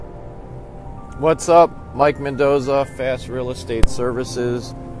What's up? Mike Mendoza, Fast Real Estate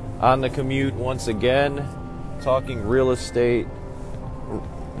Services, on the commute once again, talking real estate,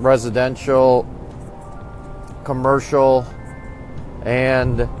 residential, commercial,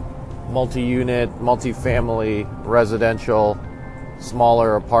 and multi-unit, multi-family, residential,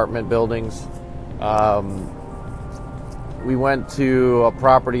 smaller apartment buildings. We went to a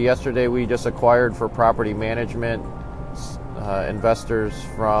property yesterday we just acquired for property management. Investors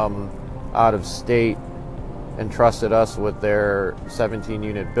from out of state entrusted us with their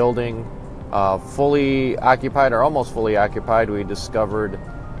 17-unit building, fully occupied or almost fully occupied. We discovered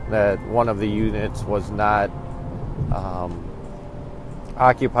that one of the units was not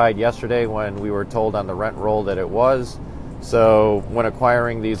occupied yesterday when we were told on the rent roll that it was. So when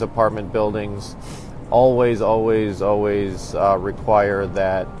acquiring these apartment buildings, always require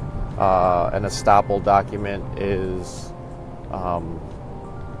that an estoppel document is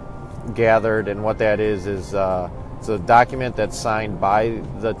gathered, and what that is it's a document that's signed by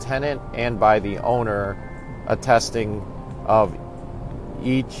the tenant and by the owner, attesting of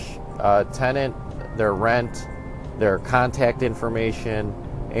each tenant, their rent, their contact information,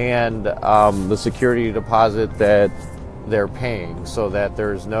 and the security deposit that they're paying, so that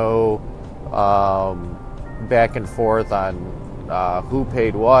there's no back and forth on who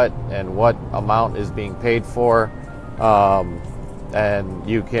paid what and what amount is being paid for. And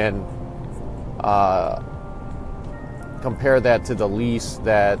you can compare that to the lease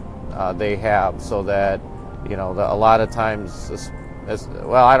that they have, so that, you know, a lot of times,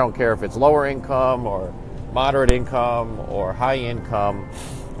 well, I don't care if it's lower income or moderate income or high income,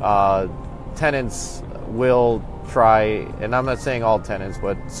 tenants will try, and I'm not saying all tenants,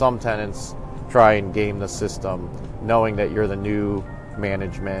 but some tenants try and game the system, knowing that you're the new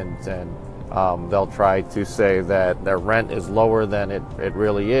management, and they'll try to say that their rent is lower than it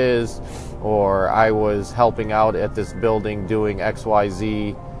really is, or I was helping out at this building doing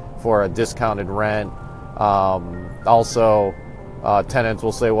XYZ for a discounted rent. Also, tenants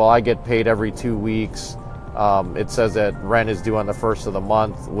will say, well, I get paid every 2 weeks. It says that rent is due on the first of the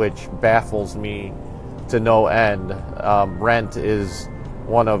month, which baffles me to no end. Rent is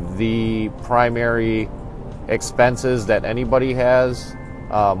one of the primary expenses that anybody has,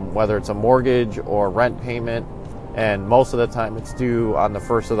 whether it's a mortgage or rent payment, and most of the time it's due on the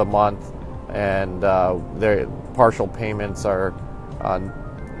first of the month, and their partial payments are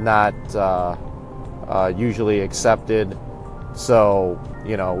not usually accepted. So,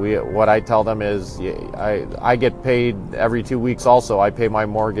 you know, what I tell them is, I get paid every 2 weeks also. I pay my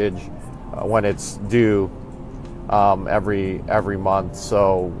mortgage when it's due every month.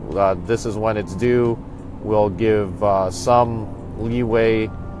 So this is when it's due. We'll give some leeway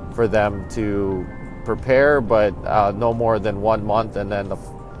for them to prepare, but no more than 1 month, and then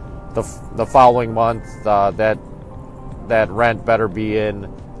the following month, that rent better be in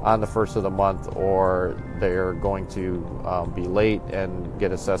on the first of the month, or they're going to be late and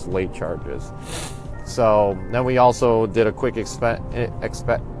get assessed late charges. So then we also did a quick inspection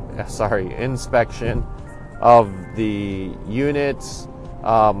of the units,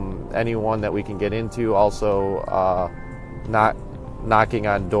 anyone that we can get into, also not knocking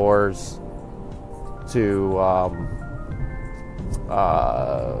on doors to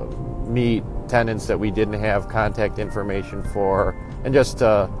meet tenants that we didn't have contact information for, and just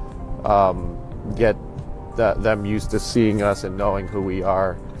to get them used to seeing us and knowing who we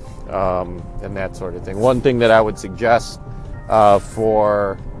are, and that sort of thing. One thing that I would suggest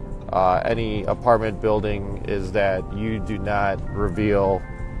for any apartment building is that you do not reveal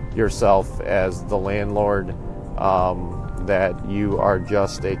yourself as the landlord, that you are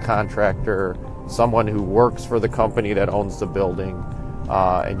just a contractor, someone who works for the company that owns the building,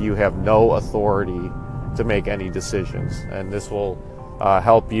 and you have no authority to make any decisions. And this will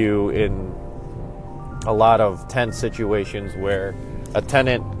help you in a lot of tense situations where a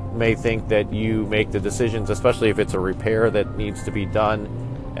tenant may think that you make the decisions, especially if it's a repair that needs to be done,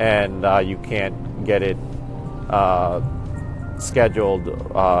 and you can't get it scheduled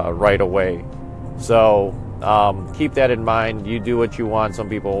right away. So keep that in mind. You do what you want. Some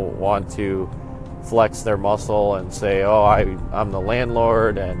people want to flex their muscle and say, oh, I'm the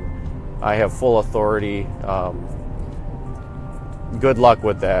landlord and I have full authority. Good luck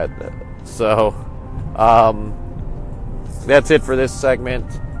with that. So that's it for this segment.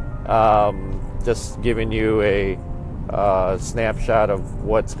 Just giving you a snapshot of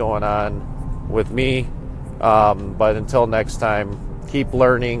what's going on with me. But until next time, keep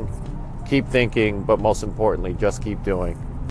learning, keep thinking, but most importantly, just keep doing.